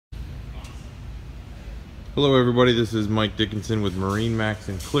Hello everybody, this is Mike Dickinson with MarineMax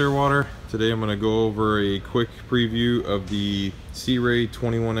in Clearwater. Today I'm going to go over a quick preview of the Sea Ray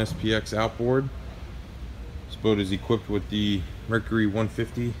 21 SPX outboard. This boat is equipped with the Mercury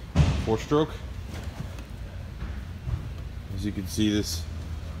 150 4-stroke. As you can see, this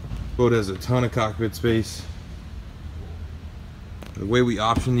boat has a ton of cockpit space. The way we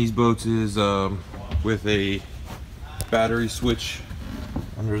option these boats is with a battery switch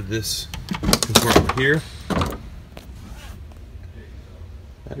under this compartment here.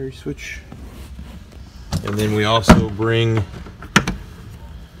 Battery switch, and then we also bring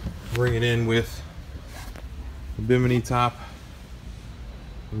it in with a bimini top.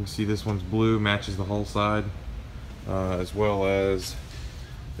 You can see this one's blue, matches the hull side, as well as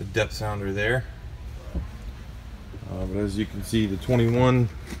the depth sounder there. But as you can see, the 21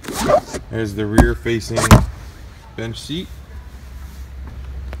 has the rear facing bench seat.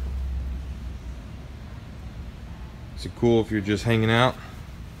 It's cool if you're just hanging out,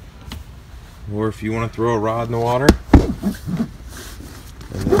 or if you want to throw a rod in the water. And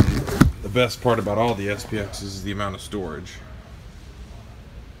then the best part about all the SPXs is the amount of storage.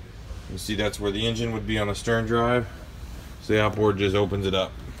 You see, that's where the engine would be on a stern drive, so the outboard just opens it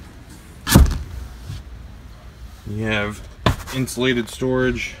up. You have insulated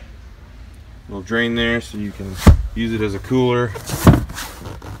storage, little drain there so you can use it as a cooler.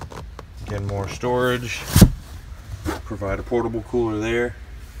 Again, more storage. Provide a portable cooler there.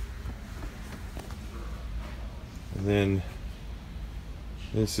 And then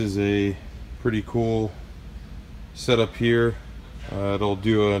this is a pretty cool setup here. It'll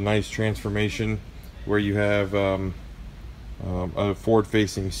do a nice transformation where you have a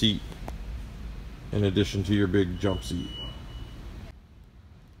forward-facing seat in addition to your big jump seat.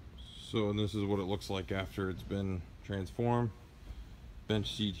 So, and this is what it looks like after it's been transformed.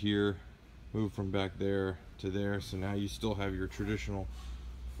 Bench seat here, move from back there to there, so now you still have your traditional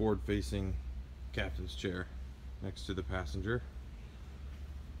forward-facing captain's chair next to the passenger.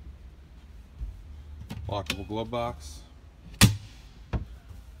 Lockable glove box.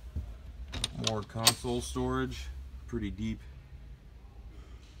 More console storage, pretty deep.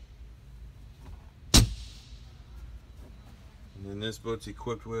 And then this boat's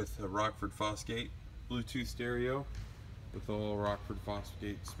equipped with a Rockford Fosgate Bluetooth stereo with all Rockford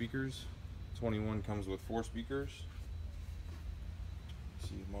Fosgate speakers. 21 comes with 4 speakers.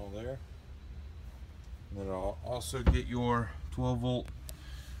 See them all there. And then I'll also get your 12-volt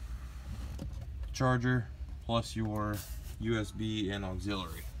charger plus your USB and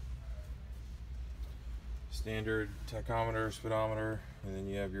auxiliary. Standard tachometer, speedometer, and then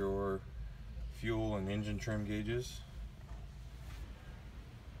you have your fuel and engine trim gauges.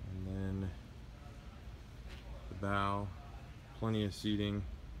 And then the bow, plenty of seating.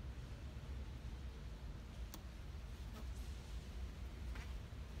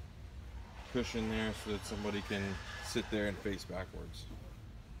 Cushion there so that somebody can sit there and face backwards.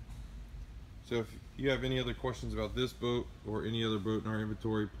 So if you have any other questions about this boat or any other boat in our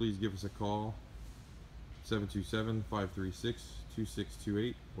inventory, please give us a call,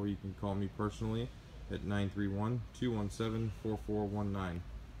 727-536-2628, or you can call me personally at 931-217-4419.